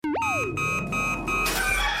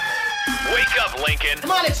Wake up, Lincoln.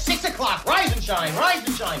 Come on, it's 6 o'clock. Rise and shine, rise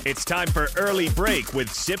and shine. It's time for Early Break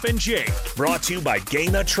with Sip and Jake. Brought to you by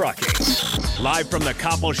Gaina Trucking. Live from the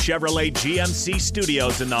Koppel Chevrolet GMC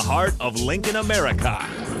studios in the heart of Lincoln, America.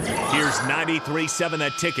 Here's 93.7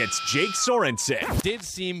 The Ticket's Jake Sorensen. Did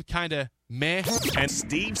seem kind of meh. And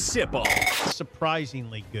Steve Sipple.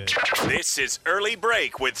 Surprisingly good. This is Early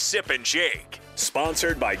Break with Sip and Jake.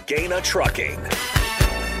 Sponsored by Gaina Trucking.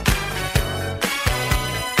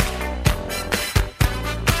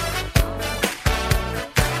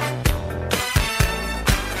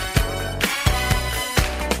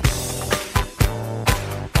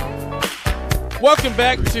 Welcome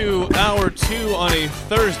back to Hour 2 on a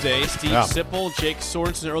Thursday. Steve Sipple, Jake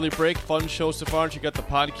Sorensen, Early Break. Fun show so far. Check out the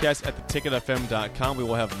podcast at theticketfm.com. We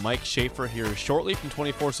will have Mike Schaefer here shortly from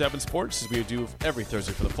 24/7 Sports, as we do every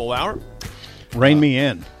Thursday for the full hour. Rein me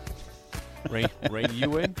in. Rain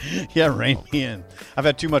you in? Yeah, rein me in. I've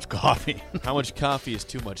had too much coffee. How much coffee is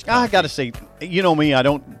too much coffee? I got to say, you know me, I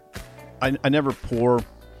never pour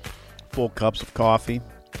full cups of coffee.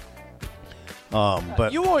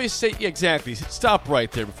 But you always say, yeah, exactly. Stop right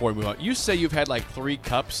there before we move on. You say you've had like 3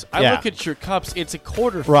 cups. I Yeah. look at your cups; it's a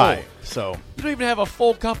quarter full. right, so You don't even have a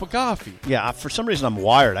full cup of coffee. yeah, for some reason I'm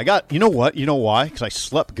wired. You know what? You know why? Because I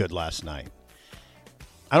slept good last night.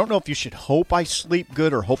 I don't know if you should hope I sleep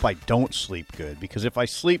good or hope I don't sleep good. Because if I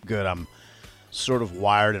sleep good, I'm sort of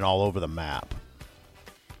wired and all over the map.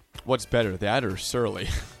 What's better, that or Surly?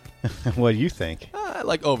 What do you think?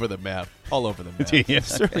 Like over the map, all over the map. Yeah.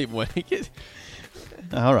 Surly, when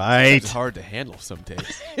All right. it's hard to handle some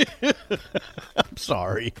days. I'm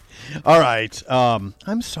sorry. All right.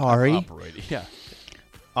 I'm sorry. Operating, yeah.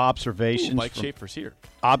 Observations. Ooh, Mike from, Schaefer's here.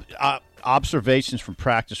 observations from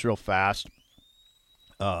practice real fast.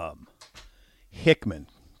 Hickman,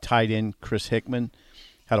 tight end Chris Hickman,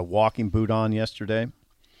 had a walking boot on yesterday.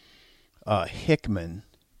 Hickman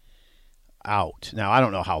out. Now, I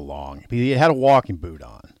don't know how long. He had a walking boot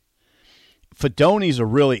on. Fedoni's a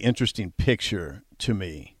really interesting picture to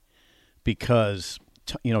me because,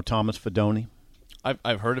 Thomas Fedoni?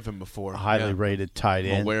 I've heard of him before. Highly rated tight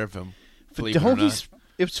end. I'm aware of him. believe it or not.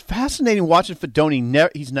 It's fascinating watching Fedoni.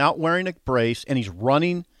 He's not wearing a brace, and he's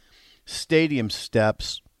running stadium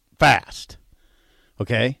steps fast,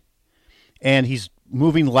 okay? And he's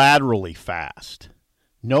moving laterally fast.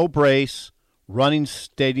 No brace, running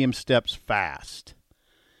stadium steps fast.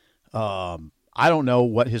 I don't know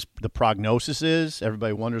what the prognosis is.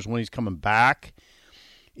 Everybody wonders when he's coming back.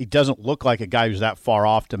 He doesn't look like a guy who's that far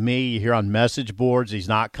off to me. You hear on message boards he's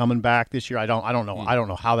not coming back this year. I don't know. I don't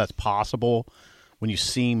know how that's possible when you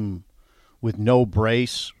see him with no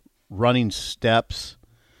brace, running steps,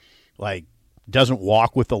 like doesn't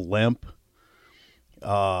walk with a limp.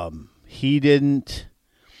 He didn't.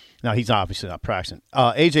 Now, he's obviously not practicing.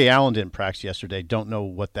 A.J. Allen didn't practice yesterday. Don't know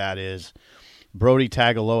what that is. Brody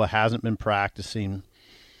Tagaloa hasn't been practicing.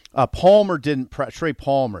 Palmer didn't Trey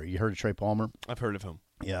Palmer. You heard of Trey Palmer? I've heard of him.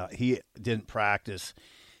 Yeah, he didn't practice.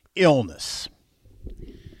 Illness.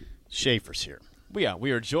 Schaefer's here. We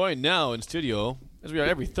are joined now in studio, as we are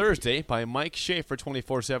every Thursday, by Mike Schaefer,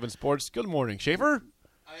 24/7 Sports. Good morning, Schaefer.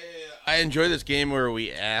 I enjoy this game where we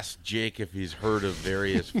ask Jake if he's heard of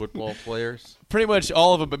various football players. Pretty much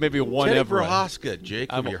all of them, but maybe one Teddy ever. Prohaska,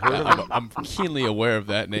 Jake, have you heard of him? I'm keenly aware of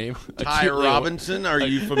that name. Ty Robinson, are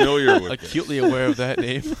you familiar with Acutely aware of that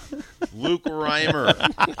name. Luke Reimer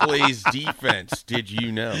plays defense. Did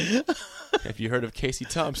you know? Have you heard of Casey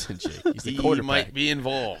Thompson, Jake? He's the quarterback. He might be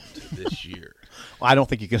involved this year. Well, I don't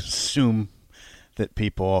think you can assume that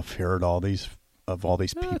people have heard all these people.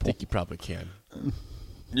 I think you probably can.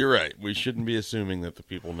 You're right. We shouldn't be assuming that the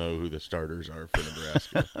people know who the starters are for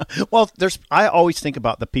Nebraska. Well, I always think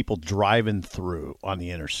about the people driving through on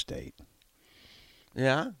the interstate.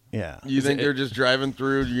 Yeah? Yeah. You think they're just driving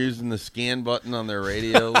through using the scan button on their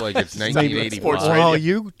radio like it's 1985? Well,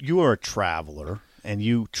 you are a traveler, and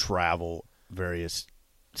you travel various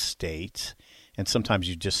states, and sometimes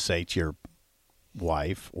you just say to your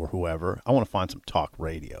wife or whoever, I want to find some talk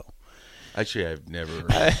radio. Actually, I've never.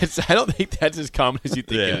 I don't think that's as common as you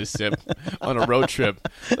think it is, Sim, on a road trip.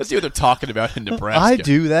 Let's see what they're talking about in Nebraska. I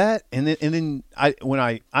do that, and then I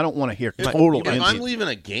don't want to hear total. If I'm leaving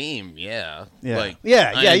a game, yeah.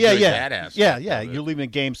 That aspect. Yeah. You're leaving a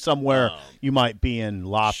game somewhere. You might be in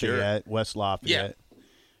Lafayette, West Lafayette.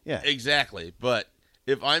 Yeah, exactly. But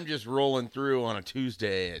if I'm just rolling through on a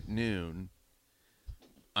Tuesday at noon,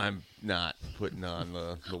 I'm not putting on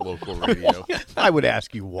the local radio. I would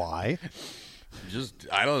ask you why. Just,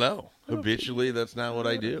 I don't know. Habitually, that's not what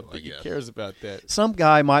I do, I guess. Who cares about that? Some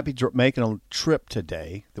guy might be making a trip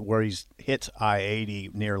today where he hits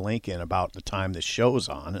I-80 near Lincoln about the time the show's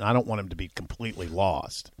on, and I don't want him to be completely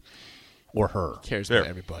lost. Or her. Cares about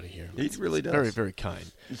everybody here. He really does. Very, very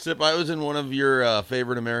kind. Sip, I was in one of your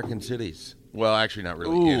favorite American cities. Well, actually, not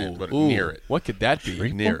really in it, but near it. What could that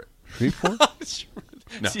be? Near it. Shreveport?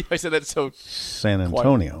 No. See, I said that so. San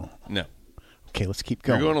Antonio. No. Okay, let's keep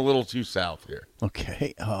You're going. going a little too south here.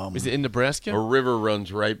 Okay. Is it in Nebraska? A river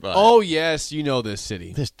runs right by. Oh, yes. You know this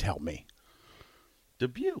city. Just tell me.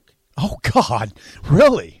 Dubuque. Oh, God.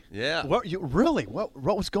 Really? Yeah. What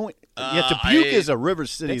was going? Yeah, Dubuque is a river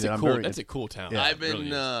city That's a cool town. Yeah. I've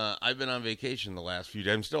been on vacation the last few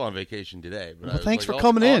days. I'm still on vacation today. But Well, I was thanks like, for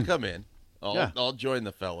coming in. I'll come in. I'll join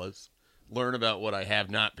the fellas. Learn about what I have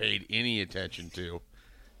not paid any attention to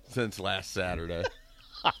since last Saturday.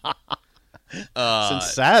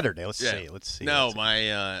 Since Saturday. Let's see. No,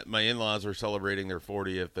 my in-laws are celebrating their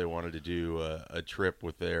 40th. They wanted to do a trip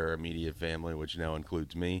with their immediate family, which now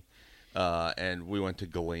includes me. And we went to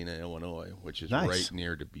Galena, Illinois, which is right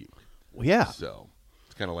near Dubuque. Well, yeah. So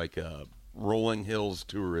it's kind of like a Rolling Hills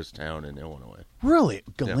tourist town in Illinois. Really?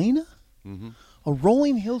 Galena? Yeah. Mm-hmm. A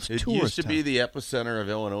Rolling Hills tourist It used to be town. the epicenter of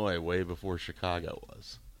Illinois way before Chicago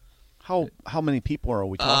was. How many people are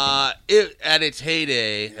we talking? At its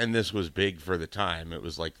heyday, and this was big for the time, it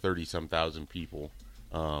was like 30-some thousand people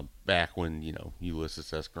back when,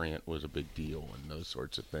 Ulysses S. Grant was a big deal and those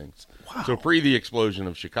sorts of things. Wow. So pre the explosion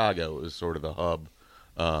of Chicago, it was sort of the hub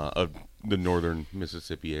of the northern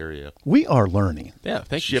Mississippi area. We are learning. Yeah,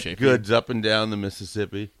 thank you, Shipped Schaefer. goods up and down the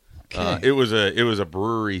Mississippi. Okay. It was a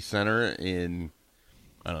brewery center in,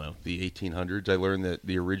 I don't know, the 1800s. I learned that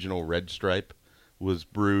the original Red Stripe was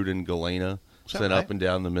brewed in Galena, sent up and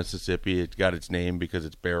down the Mississippi. It got its name because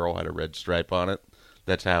its barrel had a red stripe on it.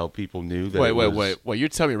 That's how people knew that. Wait. You're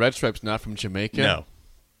telling me Red Stripe's not from Jamaica? No.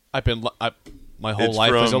 My whole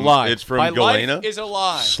life is a lie. It's from my Galena? life is a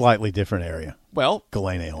lie. Slightly different area. Well,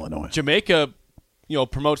 Galena, Illinois. Jamaica,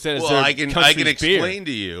 promotes that as Well, their I can country's explain beer.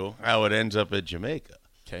 to you how it ends up at Jamaica.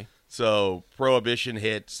 Okay. So Prohibition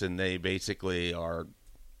hits, and they basically are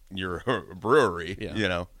your brewery.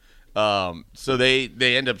 Yeah. So they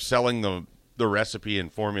end up selling the recipe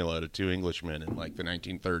and formula to two Englishmen in like the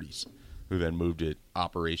 1930s, who then moved it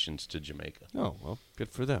operations to Jamaica. Oh, well, good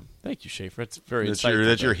for them. Thank you, Schaefer. That's very That's insightful.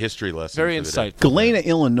 that's your history lesson. Very for the day. insightful. Galena,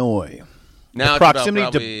 Illinois. Now The it's proximity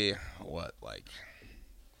about to- probably, like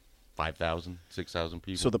 5,000, 6,000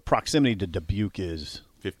 people. So the proximity to Dubuque is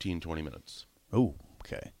 15, 20 minutes. oh,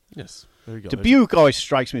 okay. Yes. There you go. Dubuque always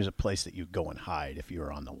strikes me as a place that you go and hide if you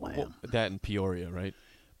were on the lam. Well, that in Peoria, right?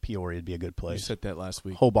 Peoria would be a good You place. said that last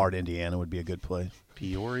week. Hobart, Indiana would be a good place.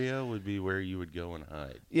 Peoria would be where you would go and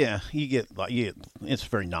hide. Yeah, you get it's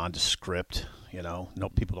very nondescript, No,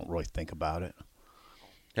 people don't really think about it.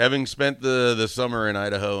 Having spent the summer in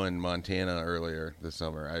Idaho and Montana earlier this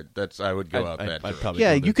summer, I would go out that I'd direction. probably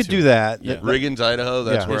Yeah, go there you could too. do that. Yeah. Riggins, Idaho,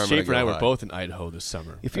 that's Yeah. where Yeah, I'm going to Schaefer go and I were hide. both in Idaho this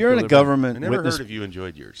summer. If I'd you're go in a there back. government I never witness, heard if you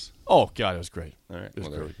enjoyed yours. Oh, God, it was great. All right, It was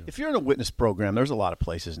well, there great. we go. if you're in a witness program, there's a lot of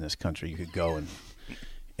places in this country you could go and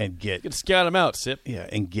get You can scout them out, Sip.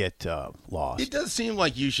 get lost. It does seem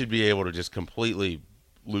like you should be able to just completely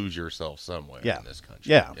lose yourself somewhere Yeah. in this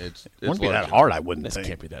country. Yeah, It's it wouldn't be that largely- hard. I wouldn't This think.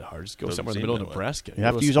 can't be that hard. Just go Doesn't somewhere in the seem middle of that way. Nebraska. You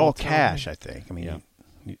have Go to a use small all town. cash. I think. I mean,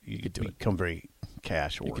 Yeah. you could do it. become very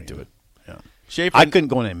cash You could oriented. do it. Yeah. Schaefer, I couldn't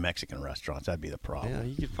go in Mexican restaurants. That'd be the problem. Yeah,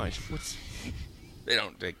 you could find what's. They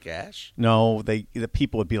don't take cash. No, the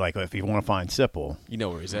people would be like, if you want to find Sipple, You know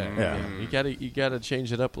where he's at. Yeah. You gotta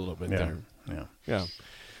change it up a little bit there. yeah. Yeah.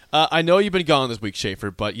 I know you've been gone this week, I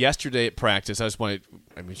but yesterday at practice,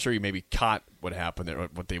 I'm sure you maybe caught what happened there,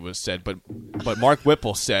 what they was said, but Mark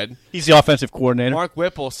Whipple said. He's the offensive coordinator. Mark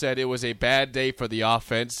Whipple said it was a bad day for the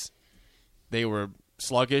offense. They were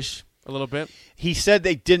sluggish a little bit. He said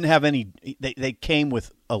they didn't have any. They came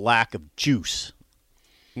with a lack of juice.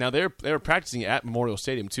 Now they were practicing at Memorial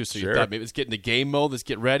Stadium too, so Sure. you thought maybe let's get in the game mode, let's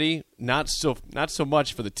get ready. Not so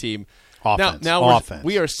much for the team. Offense. Now Offense.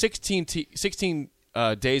 we are 16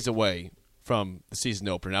 days away from the season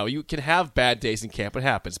opener. Now you can have bad days in camp; it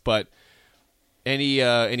happens. But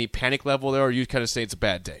any panic level there, or you kind of say it's a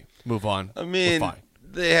bad day? Move on. I mean, We're fine.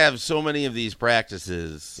 they have so many of these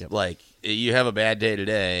practices. Yep. Like, you have a bad day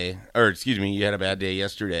today, or excuse me, you had a bad day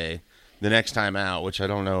yesterday. The next time out, which I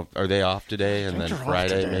don't know, are they off today? And then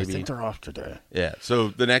Friday, I maybe. think they're off today. Yeah. So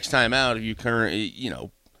the next time out,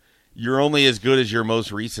 you're only as good as your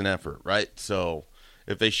most recent effort, right? So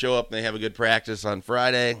if they show up and they have a good practice on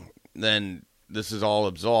Friday, then this is all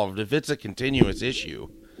absolved. If it's a continuous issue,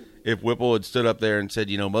 if Whipple had stood up there and said,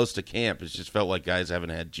 most of camp, it's just felt like guys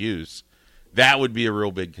haven't had juice, that would be a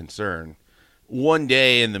real big concern. One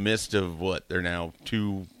day in the midst of they're now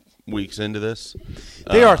 2 weeks into this.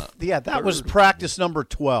 They are. Yeah, that was practice number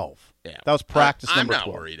 12. Yeah, that was practice number 12. I'm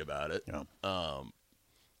not worried about it. Yeah.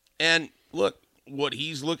 And look, what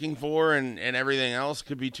he's looking for and everything else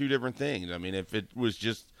could be two different things. I mean, if it was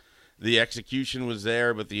just the execution was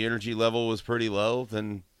there, but the energy level was pretty low,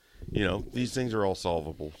 then, these things are all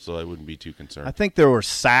solvable. So I wouldn't be too concerned. I think there were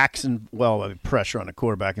sacks and, pressure on the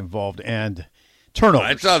quarterback involved and turnovers.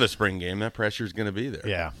 I saw the spring game. That pressure is going to be there.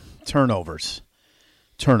 Yeah, turnovers.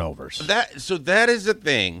 So that is a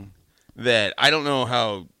thing that I don't know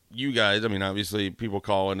how you guys, I mean, obviously people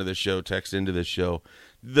call into the show, text into the show.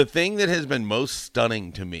 The thing that has been most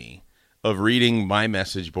stunning to me of reading my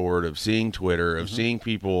message board, of seeing Twitter, of seeing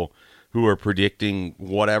people who are predicting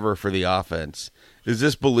whatever for the offense, is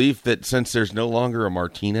this belief that since there's no longer a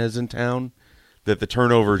Martinez in town, that the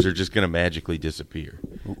turnovers are just going to magically disappear.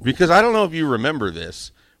 Because I don't know if you remember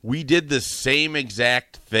this. We did the same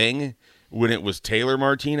exact thing when it was Taylor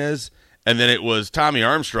Martinez, and then it was Tommy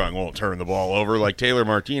Armstrong won't turn the ball over like Taylor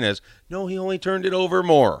Martinez. No, he only turned it over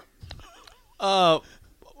more.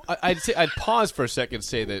 I'd pause for a second and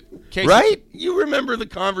say that Casey, right? You remember the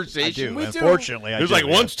conversation? I do. Unfortunately, it was like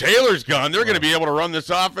once Taylor's gone, they're going to be able to run this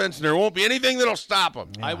offense, and there won't be anything that'll stop them.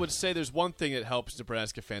 Yeah. I would say there's one thing that helps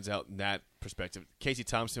Nebraska fans out in that perspective. Casey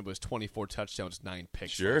Thompson was 24 touchdowns, 9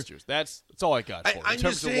 picks last year. That's all I got for him. I'm in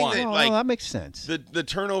terms just of saying one. That makes sense. The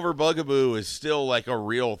turnover bugaboo is still like a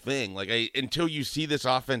real thing. Like until you see this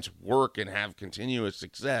offense work and have continuous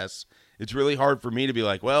success, it's really hard for me to be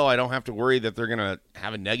like, well, I don't have to worry that they're going to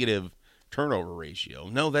have a negative turnover ratio.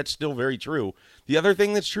 No, that's still very true. The other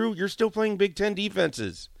thing that's true, you're still playing Big Ten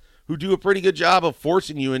defenses who do a pretty good job of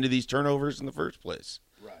forcing you into these turnovers in the first place.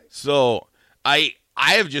 Right. So I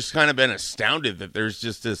have just kind of been astounded that there's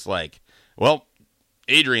just this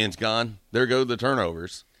Adrian's gone. There go the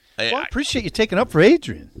turnovers. I appreciate you taking up for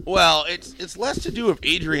Adrian. Well, it's less to do with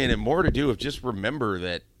Adrian and more to do with just remember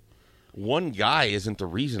that one guy isn't the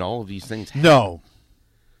reason all of these things happen. No.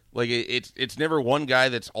 Like, it's never one guy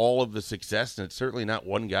that's all of the success, and it's certainly not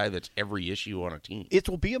one guy that's every issue on a team. It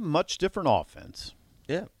will be a much different offense.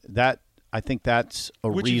 Yeah. I think that's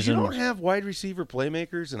a reason. If you don't have wide receiver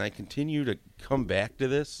playmakers, and I continue to come back to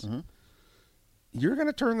this, you're going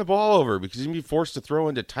to turn the ball over because you're going to be forced to throw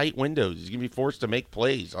into tight windows. You're going to be forced to make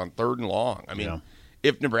plays on 3rd and long. I mean,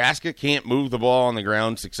 if Nebraska can't move the ball on the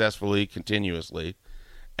ground successfully, continuously,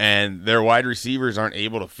 and their wide receivers aren't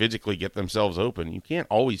able to physically get themselves open, you can't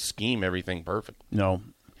always scheme everything perfect. No,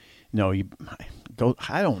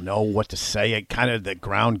 I don't know what to say. The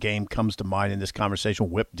ground game comes to mind in this conversation.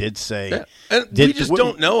 Whip did say, we just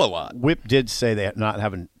don't know a lot. Whip did say they're not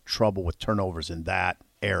having trouble with turnovers in that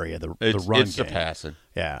area. The run it's game, the passing.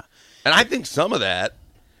 Yeah, and I think some of that,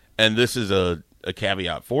 and this is a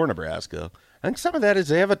caveat for Nebraska, I think some of that is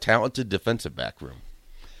they have a talented defensive back room.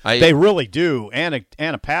 They really do, and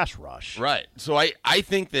a pass rush. Right. So I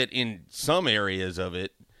think that in some areas of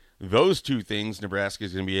it, those two things Nebraska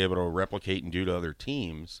is going to be able to replicate and do to other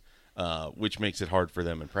teams, which makes it hard for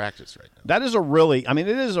them in practice right now. It is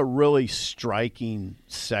a really striking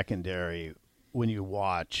secondary when you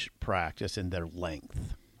watch practice and their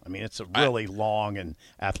length. I mean, it's a really long and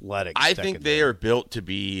athletic I secondary. think they are built to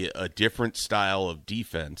be a different style of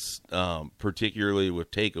defense, particularly with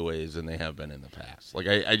takeaways than they have been in the past. Like,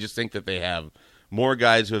 I just think that they have more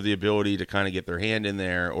guys who have the ability to kind of get their hand in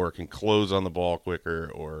there or can close on the ball quicker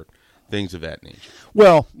or things of that nature.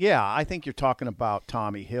 Well, yeah, I think you're talking about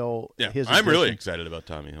Tommy Hill. Yeah, I'm really excited about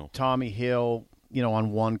Tommy Hill. Tommy Hill,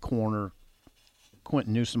 on one corner,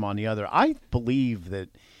 Quentin Newsom on the other. I believe that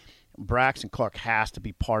Braxton Clark has to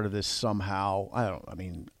be part of this somehow. I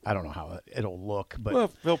don't know how it'll look,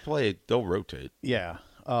 but they'll rotate. Yeah.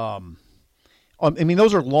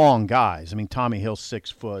 Those are long guys. Tommy Hill's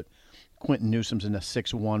 6 foot, Quentin Newsom's in the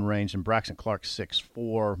 6'1" range, and Braxton Clark's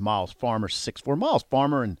 6'4", Miles Farmer's 6'4". Miles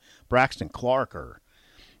Farmer and Braxton Clark are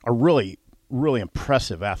really, really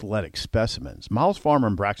impressive athletic specimens. Miles Farmer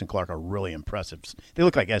and Braxton Clark are really impressive. They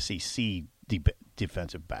look like SEC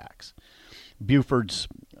defensive backs.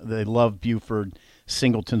 They love Buford.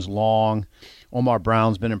 Singleton's long. Omar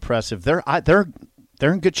Brown's been impressive. They're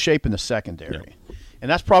in good shape in the secondary,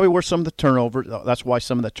 and that's probably where some of the turnovers. That's why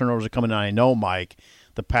some of the turnovers are coming. And I know, Mike,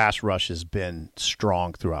 the pass rush has been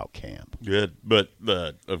strong throughout camp. Good, but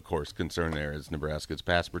the of course concern there is Nebraska's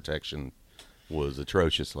pass protection was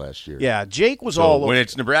atrocious last year. Yeah, Jake was all over. When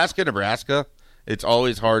it's Nebraska, it's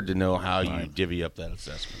always hard to know how you divvy up that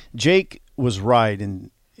assessment. Jake was right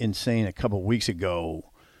in saying a couple of weeks ago,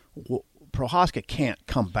 Prohaska can't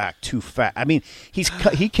come back too fast.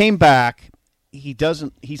 He came back he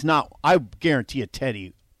doesn't. He's not. I guarantee you,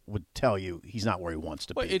 Teddy would tell you he's not where he wants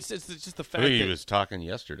to But be. it's just the I fact think that he was talking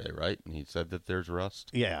yesterday, right? And he said that there's rust.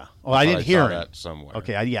 Yeah. Well, I didn't I hear saw him. that somewhere.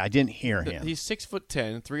 Okay. I didn't hear him. he's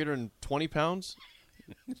 6'10", 320 pounds.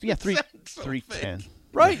 Yeah, Sounds so 310.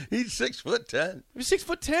 Right. He's 6'10". He's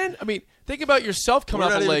 6'10". I mean, think about yourself coming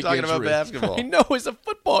We're off not a even leg talking injury. about basketball. I know. He's a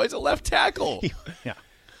football. He's a left tackle. Yeah.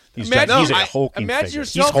 He's Imagine, a hulking imagine figure.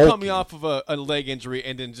 yourself He's hulking. coming off of a leg injury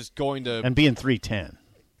and then just going to and being 310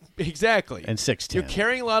 exactly and 6'10". You're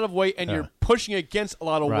carrying a lot of weight and you're pushing against a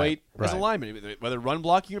lot of weight as a lineman, whether run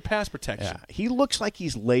blocking or pass protection. Yeah, he looks like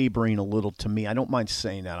he's laboring a little to me. I don't mind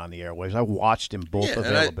saying that on the airwaves. I watched him both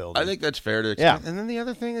availability. I think that's fair to expect. And then the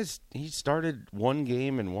other thing is he started one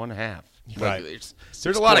game in one half. Right.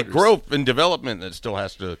 There's a lot of growth and development that still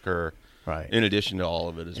has to occur. Right. In addition to all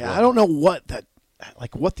of it as well. I don't know what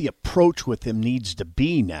the approach with him needs to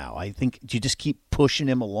be now. I think you just keep pushing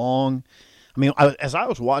him along. I mean, as I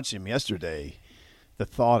was watching him yesterday, the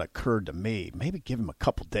thought occurred to me, maybe give him a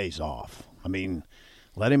couple days off. I mean,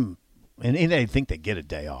 let him and I think they get a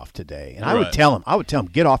day off today. And I would tell him,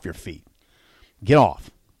 get off your feet. Get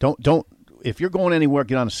off. Don't if you're going anywhere,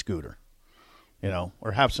 get on a scooter.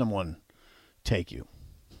 Or have someone take you.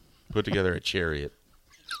 Put together a chariot.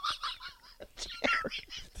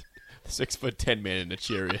 6'10" man in a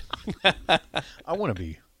chariot. I want to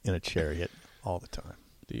be in a chariot all the time.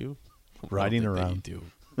 Do you? Riding around. You do.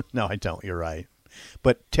 No, I don't. You're right.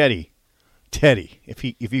 But Teddy, if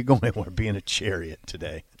you go anywhere, be in a chariot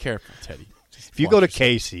today. Careful, Teddy. If you go to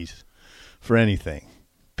Casey's for anything,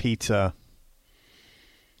 pizza,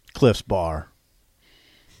 Cliff's Bar,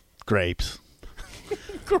 grapes.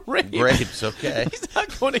 Grapes, okay. He's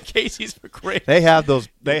not going to Casey's for grapes. They have those.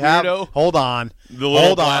 Hold on. The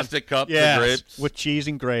little plastic cups of grapes. With cheese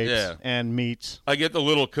and grapes and meats. I get the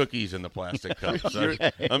little cookies in the plastic cups.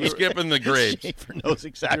 I'm skipping the grapes. Schaefer knows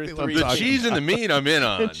exactly what I'm The talking cheese and the meat I'm in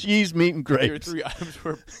on. Cheese, meat, and Your grapes. 3 items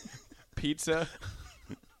were pizza,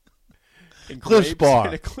 and Cliff's grapes, Bar.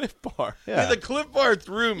 and a Cliff Bar. Yeah. The Cliff Bar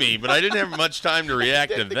threw me, but I didn't have much time to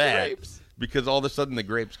react to The that. grapes. Because all of a sudden the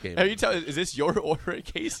grapes came. Are you telling? Is this your order at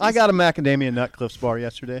Casey's? I got a macadamia nut Cliff's Bar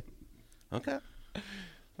yesterday. Okay.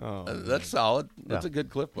 Oh, That's solid. That's a good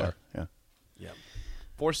Cliff Bar. Yeah.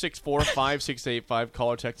 464-5685.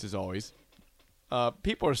 Caller text as always.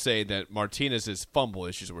 People are saying that Martinez's fumble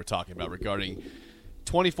issues that we're talking about regarding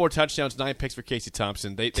 24 touchdowns, 9 picks for Casey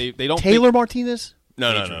Thompson. They don't Taylor Martinez?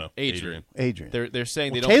 No. Adrian. Adrian. They're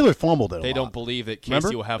saying they Taylor fumbled it a They lot. don't believe that Casey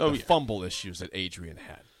Remember? will have the fumble issues that Adrian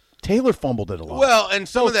had. Taylor fumbled it a lot. Well, and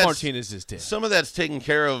some of Martinez's did. Some of that's taken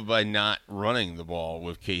care of by not running the ball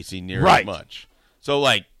with Casey near Right. as much. So,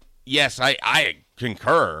 yes, I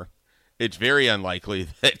concur. It's very unlikely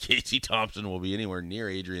that Casey Thompson will be anywhere near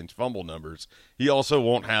Adrian's fumble numbers. He also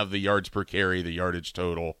won't have the yards per carry, the yardage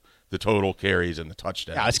total, the total carries, and the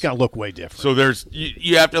touchdowns. yeah, it's going to look way different. So there's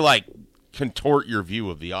you have to contort your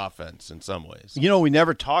view of the offense in some ways. we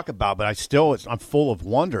never talk about, but I'm full of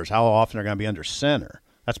wonders how often they're going to be under center.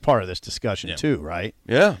 That's part of this discussion too, right?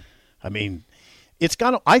 Yeah. I mean,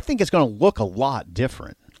 I think it's going to look a lot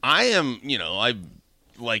different. I am, I'm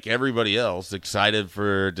like everybody else excited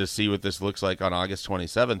to see what this looks like on August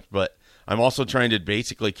 27th, but I'm also trying to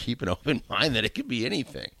basically keep an open mind that it could be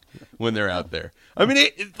anything when they're out there. I mean,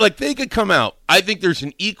 they could come out. I think there's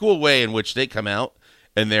an equal way in which they come out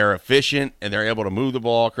and they're efficient and they're able to move the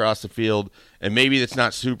ball across the field, and maybe it's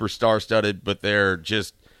not super star-studded, but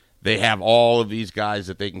they have all of these guys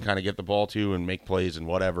that they can kind of get the ball to and make plays and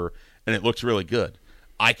whatever, and it looks really good.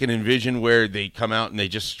 I can envision where they come out and they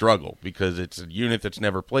just struggle because it's a unit that's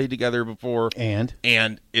never played together before, And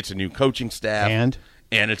it's a new coaching staff,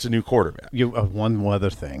 and it's a new quarterback. one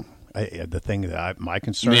other thing, the thing that my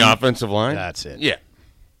concern, The offensive line. That's it. Yeah.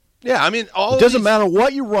 I mean, It doesn't matter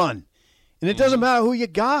what you run, and it doesn't matter who you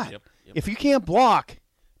got. Yep. If you can't block,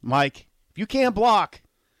 Mike,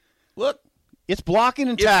 look. It's blocking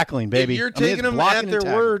and tackling, baby. If you're I mean, taking it's them blocking at and their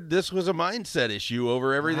tackling. word, this was a mindset issue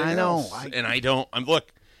over everything I know. else.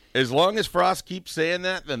 Look, as long as Frost keeps saying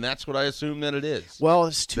that, then that's what I assume that it is. Well,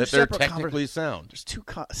 it's two that they're separate technically sound. There's two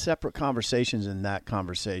separate conversations in that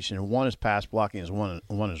conversation. And one is pass blocking, and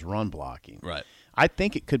one is run blocking. Right. I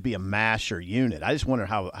think it could be a masher unit. I just wonder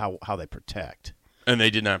how they protect. And they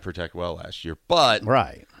did not protect well last year. But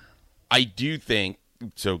Right. I do think,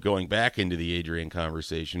 so going back into the Adrian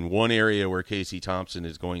conversation, one area where Casey Thompson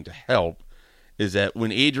is going to help is that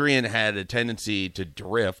when Adrian had a tendency to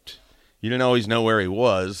drift, you didn't always know where he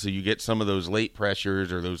was, so you get some of those late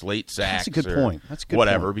pressures or those late sacks. That's a good point. That's a good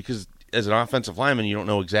whatever, point. because as an offensive lineman, you don't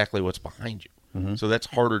know exactly what's behind you. Mm-hmm. So that's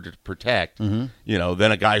harder to protect, than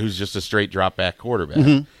a guy who's just a straight drop back quarterback.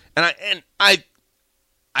 Mm-hmm. And I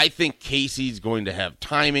I think Casey's going to have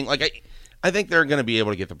timing. Like I think they're going to be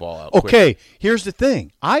able to get the ball out. Okay, here's the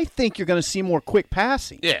thing. I think you're going to see more quick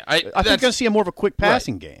passing. Yeah, I think you're going to see more of a quick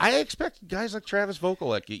passing right. game. I expect guys like Travis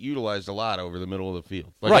Vokolek get utilized a lot over the middle of the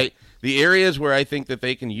field. Like right. The areas where I think that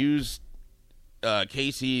they can use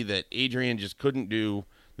Casey that Adrian just couldn't do,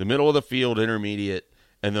 the middle of the field, intermediate,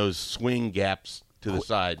 and those swing gaps to the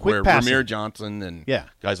side where passing. Ramir Johnson and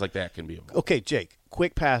guys like that can be involved. Okay, Jake,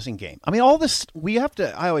 quick passing game. I mean, all this, we have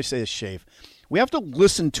to, I always say this, Schaefer, we have to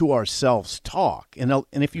listen to ourselves talk. And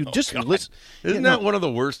if you just listen. Isn't that one of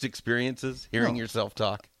the worst experiences, hearing yourself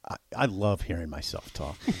talk? I love hearing myself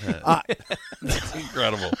talk. That's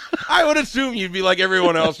incredible. I would assume you'd be like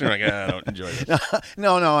everyone else. And you're like, I don't enjoy this.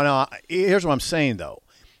 No. Here's what I'm saying, though.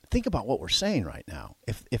 Think about what we're saying right now.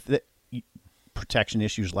 If the protection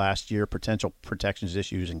issues last year, potential protections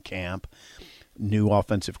issues in camp, new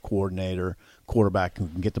offensive coordinator, quarterback who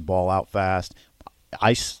can get the ball out fast.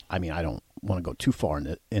 I mean, I don't want to go too far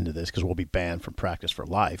into this because we'll be banned from practice for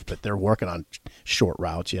life, but they're working on short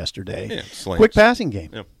routes yesterday. Yeah, slants. Quick passing game.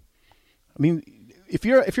 Yep. I mean, if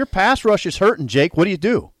your pass rush is hurting, Jake, what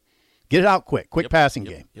do? Get it out quick. Quick passing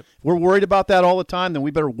game. Yep. If we're worried about that all the time, then we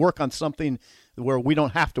better work on something where we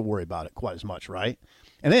don't have to worry about it quite as much, right?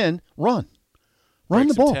 And then run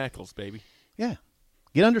the ball. Tackles, baby. Yeah,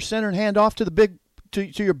 get under center and hand off to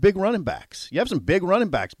your big running backs. You have some big running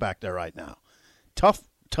backs back there right now.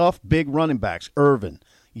 Tough big running backs. Irvin,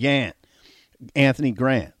 Yant, Anthony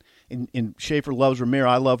Grant. And Schaefer loves Ramir.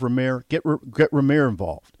 I love Ramir. Get Ramir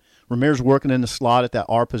involved. Ramir's working in the slot at that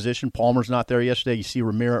R position. Palmer's not there yesterday. You see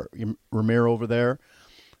Ramir over there.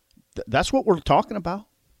 That's what we're talking about,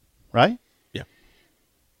 right? Yeah.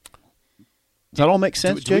 Does that all make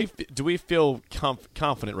sense, Jake? Do we feel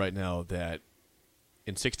confident right now that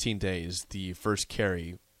in 16 days the first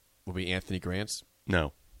carry will be Anthony Grant's?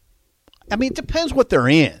 No. I mean, it depends what they're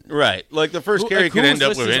in. Right. Like the first carry could end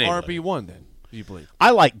up with anybody. RB1 then, do you believe?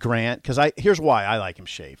 I like Grant because here's why I like him,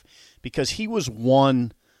 Schaefer. Because he was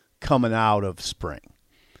one coming out of spring.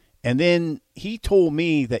 And then he told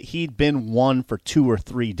me that he'd been one for 2 or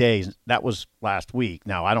 3 days. That was last week.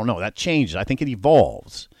 Now, I don't know. That changes. I think it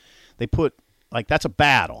evolves. They put, that's a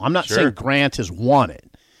battle. I'm not saying Grant has won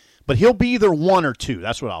it. But he'll be either 1 or 2.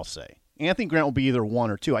 That's what I'll say. Anthony Grant will be either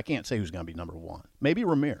 1 or 2. I can't say who's going to be number 1. Maybe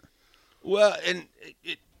Ramir. Well, and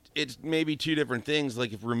it's maybe two different things.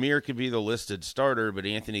 Like if Ramir could be the listed starter, but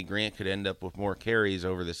Anthony Grant could end up with more carries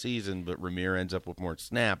over the season, but Ramir ends up with more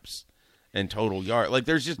snaps and total yard. Like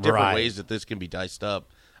there's just different ways that this can be diced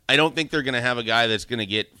up. I don't think they're going to have a guy that's going to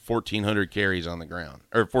get 1,400 carries on the ground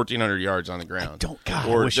or 1,400 yards on the ground.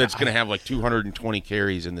 Or that's going to have 220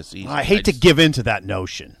 carries in the season. I hate to give in to that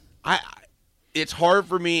notion. It's hard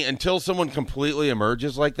for me until someone completely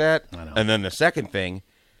emerges like that. I know. And then the second thing,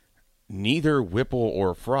 neither Whipple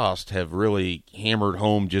or Frost have really hammered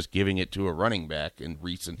home just giving it to a running back in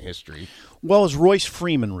recent history. Well, is Royce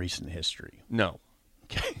Freeman recent history? No.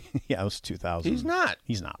 Okay. Yeah, it was 2000. He's not.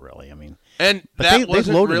 He's not really. I mean, and that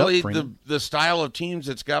wasn't really the style of teams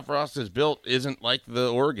that Scott Frost has built isn't like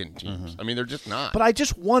the Oregon teams. I mean, they're just not. But I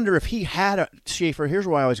just wonder if he had Schaefer, here's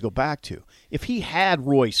what I always go back to. If he had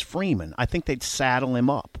Royce Freeman, I think they'd saddle him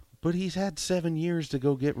up. But he's had 7 years to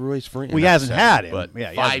go get Royce Freeman. Well, he hasn't had him. But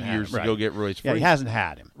yeah, 5 years to go get Royce Freeman. Yeah, he hasn't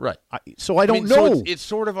had him. Right. So I don't know. So it's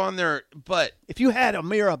sort of on there. But if you had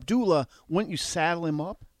Amir Abdullah, wouldn't you saddle him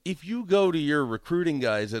up? If you go to your recruiting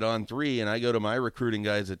guys at On3 and I go to my recruiting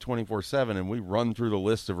guys at 24/7 and we run through the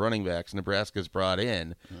list of running backs Nebraska's brought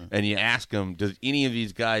in, and you ask them, does any of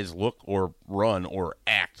these guys look or run or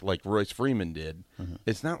act like Royce Freeman did?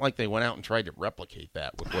 It's not like they went out and tried to replicate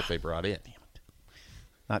that with what they brought in.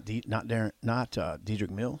 Not Dedrick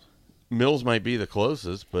Mills. Mills might be the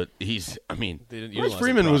closest, but Royce utilize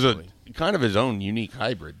Freeman was a kind of his own unique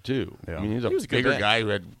hybrid too. Yeah. I mean, He was a a good bigger back. guy who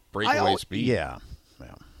had breakaway speed. Yeah.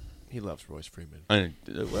 He loves Royce Freeman.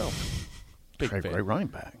 Big fan. great running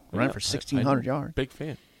back. Ran for 1,600 yards. Big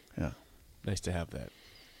fan. Yeah. Nice to have that.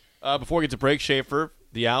 Before we get to break, Schaefer,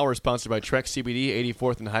 the hour is sponsored by Trek CBD,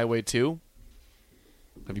 84th and Highway 2.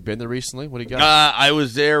 Have you been there recently? What do you got? I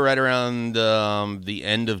was there right around the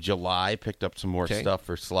end of July. Picked up some more stuff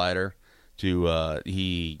for Slider.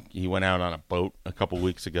 He went out on a boat a couple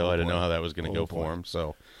weeks ago. I didn't know how that was going to go for him.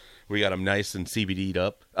 So we got him nice and CBD'd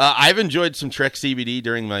up. I've enjoyed some Trek CBD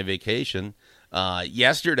during my vacation.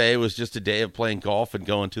 Yesterday was just a day of playing golf and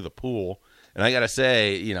going to the pool. And I got to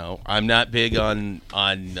say, I'm not big on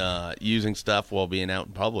using stuff while being out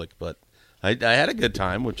in public, but I had a good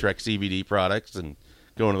time with Trek CBD products and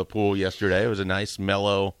going to the pool yesterday. It was a nice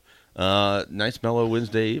mellow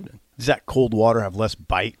Wednesday evening. Does that cold water have less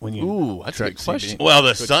bite when you? Ooh, that's a Trek good question. CBD? Well,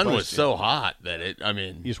 the Good sun was question. so hot that you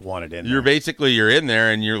just want it in. you're there. you're in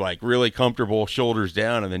there and you're like really comfortable, shoulders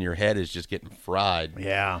down, and then your head is just getting fried.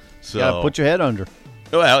 Yeah. So You gotta put your head under.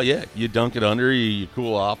 Well, yeah, you dunk it under, you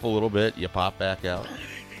cool off a little bit, you pop back out.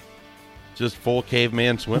 Just full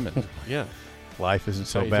caveman swimming. Yeah. Life isn't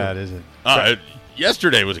so How you bad, doing? is it?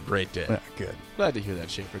 Yesterday was a great day. Yeah, good. Glad to hear that,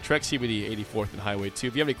 Schaefer. Trek CBD, 84th and Highway 2.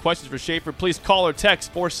 If you have any questions for Schaefer, please call or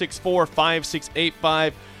text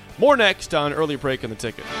 464-5685. More next on Early Break on the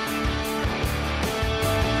Ticket.